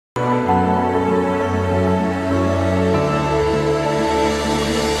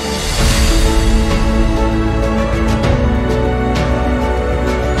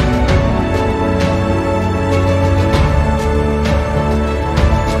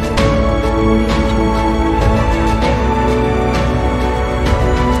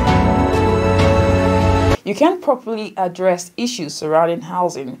can't properly address issues surrounding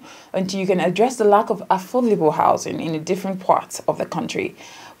housing until you can address the lack of affordable housing in the different parts of the country.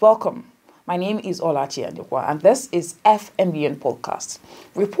 Welcome. My name is Olachi Andekwa, and this is FMBN podcast.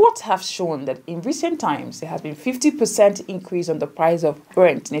 Reports have shown that in recent times, there has been 50% increase on the price of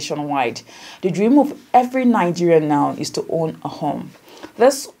rent nationwide. The dream of every Nigerian now is to own a home.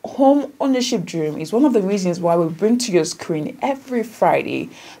 This home ownership dream is one of the reasons why we bring to your screen every Friday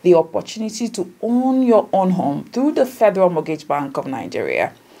the opportunity to own your own home through the Federal Mortgage Bank of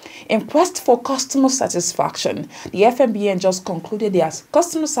Nigeria. In quest for customer satisfaction, the FMBN just concluded their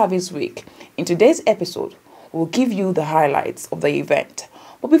Customer Service Week. In today's episode, we'll give you the highlights of the event.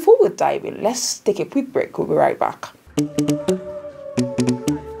 But before we dive in, let's take a quick break. We'll be right back.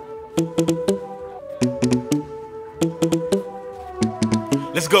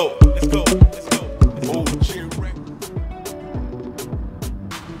 Let's go. Oh,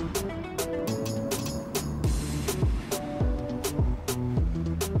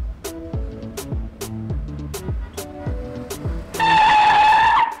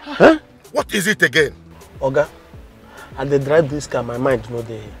 Huh? What is it again? Oga, and they drive this car, my mind no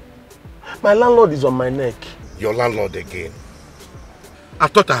dey. My landlord is on my neck. Your landlord again? I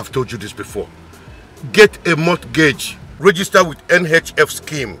thought I have told you this before. Get a mortgage, register with NHF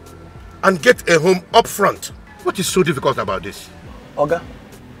scheme, and get a home up front. What is so difficult about this? Oga,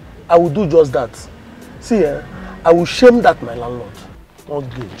 I will do just that. See, I will shame that my landlord.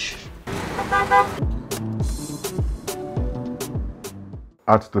 Mortgage.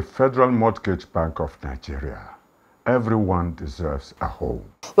 At the Federal Mortgage Bank of Nigeria, everyone deserves a home.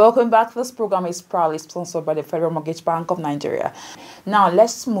 Welcome back. This program is proudly sponsored by the Federal Mortgage Bank of Nigeria. Now,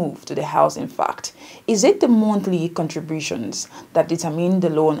 let's move to the housing fact. Is it the monthly contributions that determine the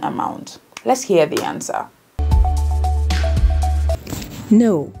loan amount? Let's hear the answer.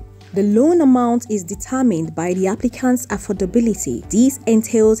 No. The loan amount is determined by the applicant's affordability. This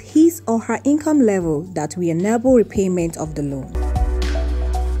entails his or her income level that will enable repayment of the loan.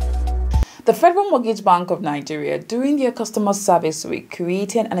 The Federal Mortgage Bank of Nigeria, during their Customer Service Week,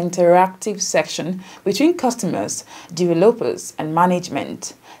 created an interactive section between customers, developers, and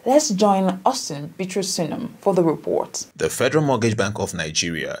management. Let's join Austin Bitrusunum for the report. The Federal Mortgage Bank of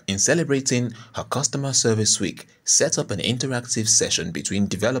Nigeria, in celebrating her Customer Service Week, set up an interactive session between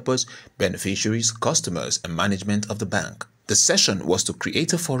developers, beneficiaries, customers, and management of the bank. The session was to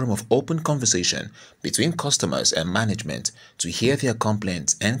create a forum of open conversation between customers and management to hear their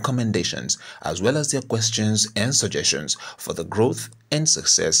complaints and commendations, as well as their questions and suggestions for the growth and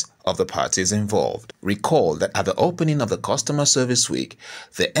success of the parties involved. Recall that at the opening of the Customer Service Week,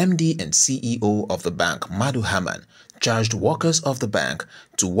 the MD and CEO of the bank, Madu Haman, charged workers of the bank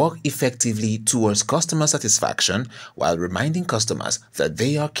to work effectively towards customer satisfaction while reminding customers that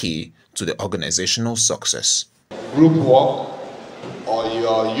they are key to the organizational success. Group work or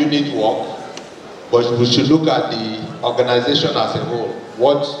your unit work, but we should look at the organization as a whole.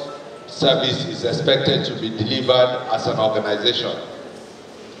 What service is expected to be delivered as an organization?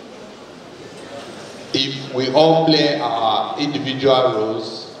 If we all play our individual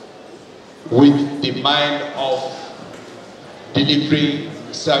roles with the mind of delivering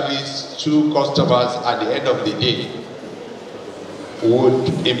service to customers at the end of the day,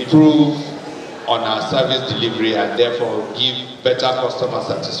 would improve on our service delivery and therefore give better customer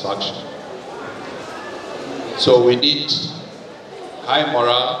satisfaction. So we need high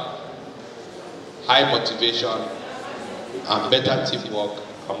morale, high motivation, and better teamwork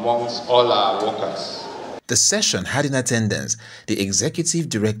amongst all our workers. The session had in attendance the Executive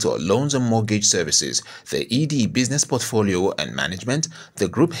Director, Loans and Mortgage Services, the ED Business Portfolio and Management, the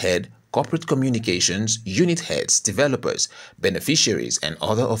Group Head, Corporate Communications, Unit Heads, Developers, Beneficiaries, and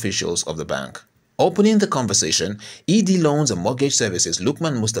other officials of the bank. Opening the conversation, ED Loans and Mortgage Services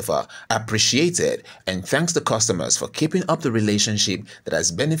Lukman Mustafa appreciated and thanks the customers for keeping up the relationship that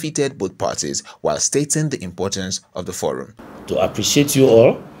has benefited both parties while stating the importance of the forum. To appreciate you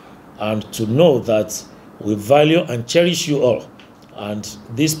all and to know that we value and cherish you all. And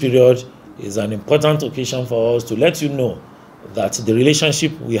this period is an important occasion for us to let you know that the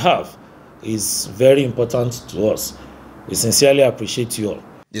relationship we have is very important to us. We sincerely appreciate you all.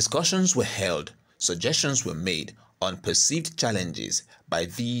 Discussions were held. Suggestions were made on perceived challenges by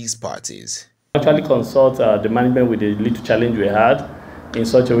these parties. Actually consult the management with the little challenge we had in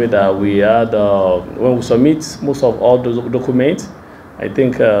such a way that we had, when we submit most of all those documents, I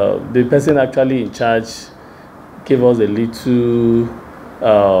think the person actually in charge gave us a little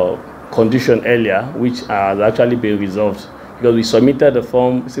condition earlier, which has actually been resolved. Because we submitted the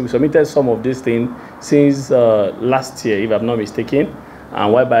form, we submitted some of these things since last year, if I'm not mistaken,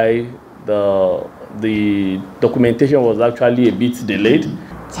 and whereby the the documentation was actually a bit delayed.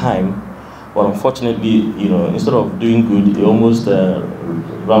 Time, but unfortunately, instead of doing good, they almost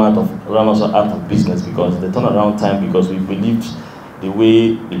ran us out of business because the turnaround time, because we believed the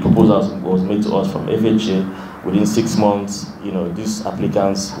way the proposal was made to us from FHA, within 6 months, these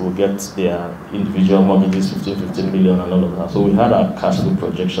applicants will get their individual mortgages, 15 million and all of that. So we had our cash flow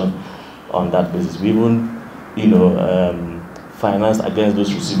projection on that basis. We even, financed against those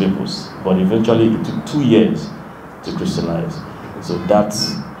receivables, but eventually it took 2 years to crystallize. So that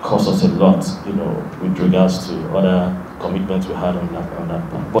cost us a lot, with regards to other commitments we had on that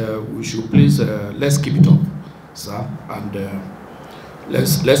part. But we should please let's keep it up, sir, and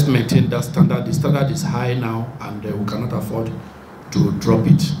let's maintain that standard. The standard is high now, and we cannot afford to drop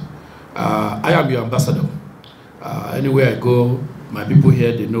it. I am your ambassador. Anywhere I go, my people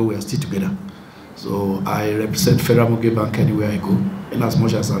here, they know we are still together. So I represent Federal Mortgage Bank anywhere I go, in as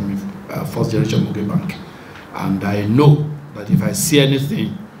much as I'm a first generation mortgage bank. And I know that if I see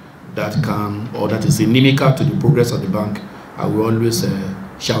anything that can, or that is inimical to the progress of the bank, I will always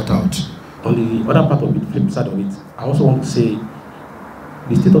shout out. On the other part of it, flip side of it, I also want to say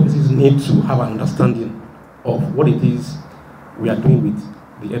the state offices need to have an understanding of what it is we are doing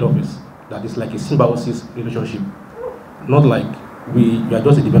with the head office. That is like a symbiosis relationship, not like we are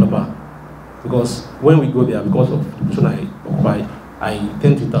just a developer. Because when we go there, because of the position I occupy, I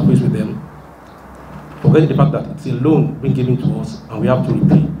tend to interface with them, forgetting the fact that it's a loan being given to us and we have to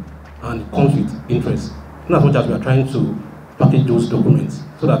repay, and it comes with interest. Not as much as we are trying to package those documents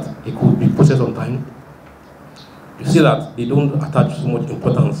so that it could be processed on time. You see that they don't attach so much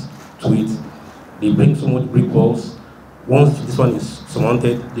importance to it. They bring so much brick walls. Once this one is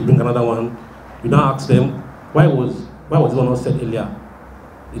surmounted, they bring another one. You now ask them, why was this one not said earlier?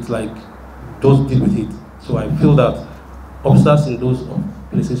 It's like, just deal with it. So I feel that officers in those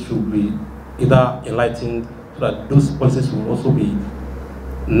places should be either enlightened so that those policies will also be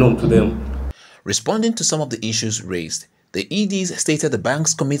known to them. Responding to some of the issues raised, the EDs stated the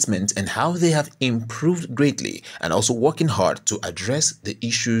bank's commitment and how they have improved greatly and also working hard to address the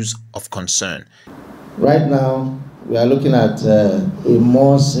issues of concern. Right now, we are looking at a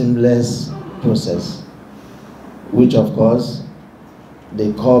more seamless process, which of course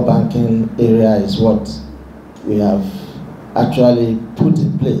the core banking area is what we have actually put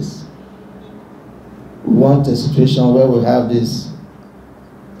in place. We want a situation where we have this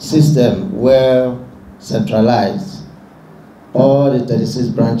system where centralized all the 36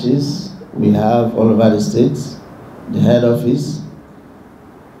 branches we have all over the states, the head office.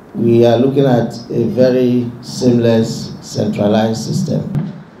 We are looking at a very seamless, centralized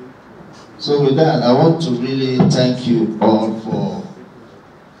system. So with that, I want to really thank you all for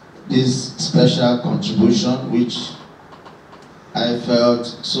this special contribution, which I felt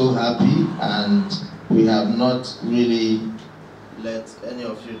so happy, and we have not really let any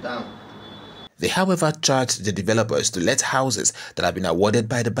of you down. They, however, charged the developers to let houses that have been awarded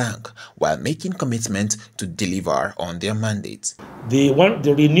by the bank while making commitment to deliver on their mandate. The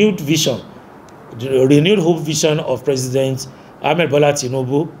renewed vision, the renewed hope vision of President Ahmed Bola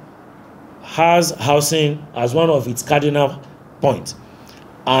Tinubu has housing as one of its cardinal points.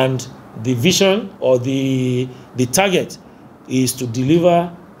 And the vision or the target is to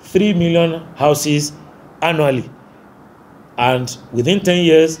deliver 3 million houses annually. And within 10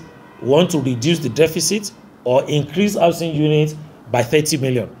 years, we want to reduce the deficit or increase housing units by 30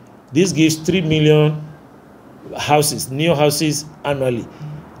 million. This gives 3 million houses, new houses annually.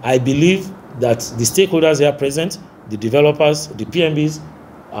 I believe that the stakeholders here present, the developers, the PMBs,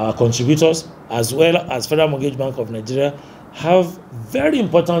 our contributors, as well as Federal Mortgage Bank of Nigeria, have very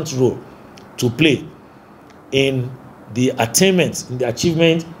important role to play in the attainment, in the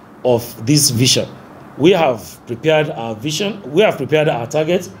achievement of this vision. We have prepared our vision, we have prepared our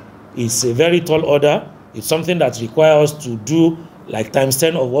target. It's a very tall order. It's something that requires us to do like times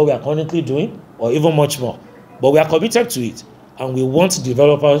 10 of what we are currently doing, or even much more. But we are committed to it, and we want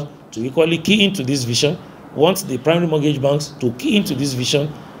developers to equally key into this vision, want the primary mortgage banks to key into this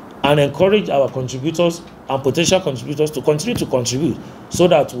vision, and encourage our contributors and potential contributors to continue to contribute so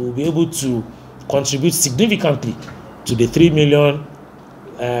that we'll be able to contribute significantly to the 3 million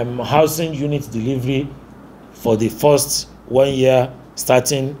housing unit delivery for the first 1 year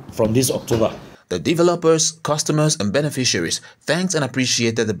starting from this October. The developers, customers, and beneficiaries thanked and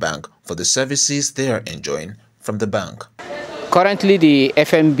appreciated the bank for the services they are enjoying from the bank. Currently, the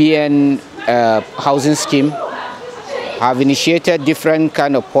FMBN housing scheme have initiated different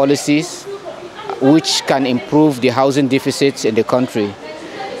kind of policies which can improve the housing deficits in the country.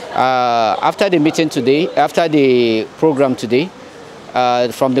 After the meeting today, after the program today,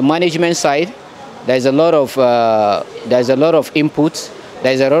 from the management side, There's a lot of inputs.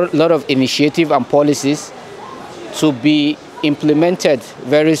 There's a lot of initiative and policies to be implemented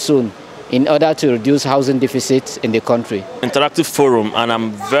very soon in order to reduce housing deficits in the country. Interactive forum, and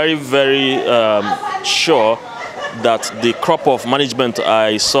I'm very, very sure that the crop of management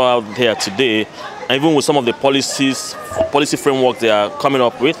I saw out here today, even with some of the policy framework they are coming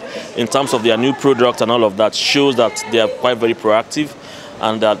up with in terms of their new product and all of that, shows that they are quite very proactive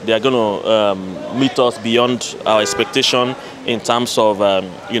and that they are going to meet us beyond our expectation in terms of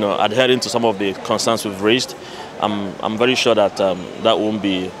adhering to some of the concerns we've raised. I'm very sure that that won't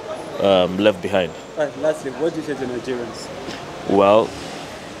be left behind. Right, lastly, what do you say to Nigerians? Well,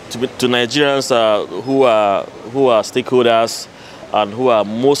 to Nigerians who are stakeholders and who are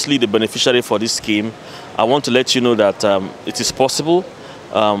mostly the beneficiary for this scheme, I want to let you know that it is possible.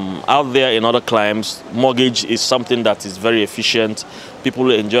 Out there in other climes, mortgage is something that is very efficient. People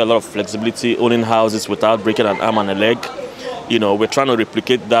enjoy a lot of flexibility owning houses without breaking an arm and a leg. We're trying to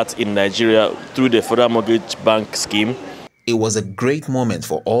replicate that in Nigeria through the Federal Mortgage Bank scheme. It was a great moment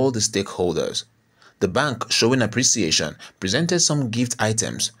for all the stakeholders. The bank, showing appreciation, presented some gift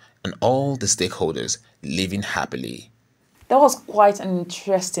items, and all the stakeholders living happily. That was quite an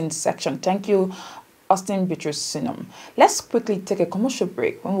interesting section. Thank you, Austin Bitrus-Sinum. Let's quickly take a commercial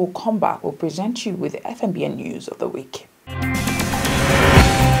break. When we'll come back, we'll present you with the FMBN news of the week.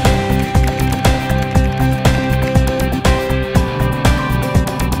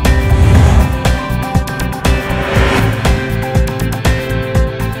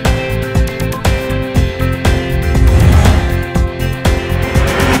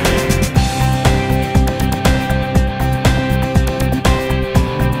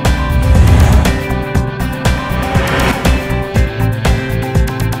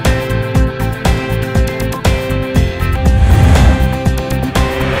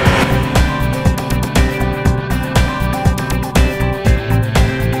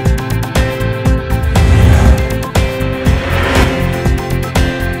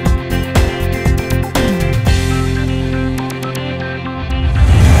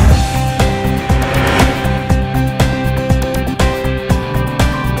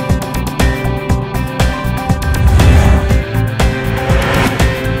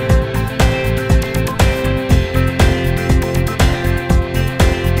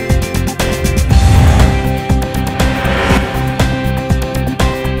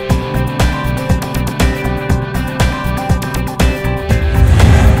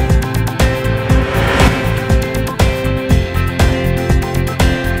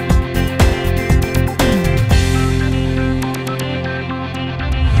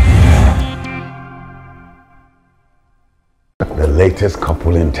 Latest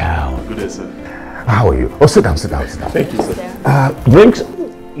couple in town. Good day, sir. How are you? Oh, sit down, sit down, sit down. Thank you, sir. Drinks?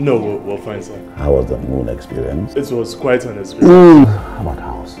 No, we're fine, sir. How was the moon experience? It was quite an experience. How about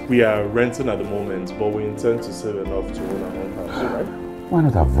house? We are renting at the moment, but we intend to save enough to own our own house, right? Why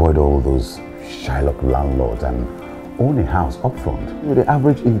not avoid all those Shylock landlords and own a house up front? With the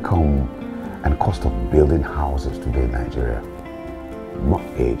average income and cost of building houses today in Nigeria,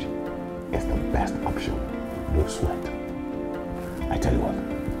 mortgage is the best option. No sweat. I tell you what,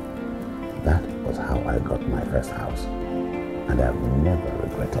 that was how I got my first house, and I've never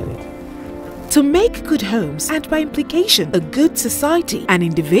regretted it. To make good homes, and by implication, a good society, an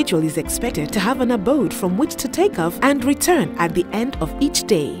individual is expected to have an abode from which to take off and return at the end of each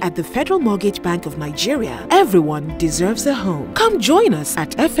day. At the Federal Mortgage Bank of Nigeria, everyone deserves a home. Come join us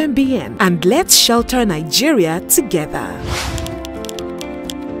at FMBN and let's shelter Nigeria together.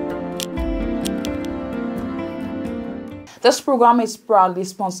 This program is proudly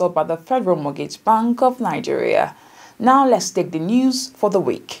sponsored by the Federal Mortgage Bank of Nigeria. Now let's take the news for the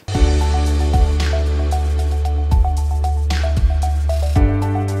week.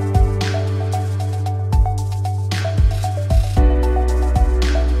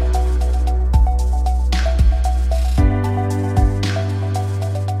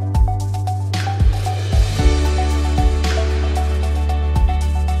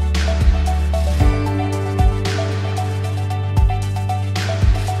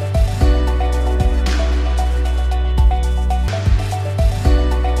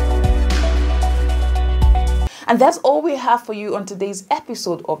 And that's all we have for you on today's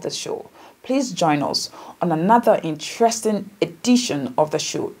episode of the show. Please join us on another interesting edition of the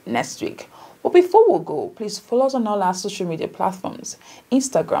show next week. But before we go, please follow us on all our social media platforms: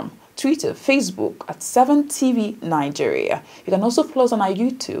 Instagram, Twitter, Facebook at 7TV Nigeria. You can also follow us on our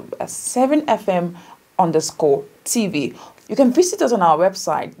YouTube at 7FM_TV. You can visit us on our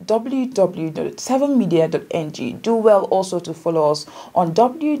website www.7media.ng. Do well also to follow us on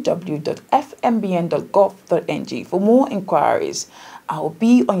www.fmbn.gov.ng. For more inquiries, I will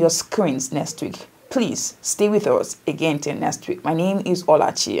be on your screens next week. Please stay with us again till next week. My name is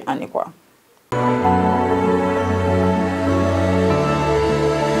Olachi Anikwa.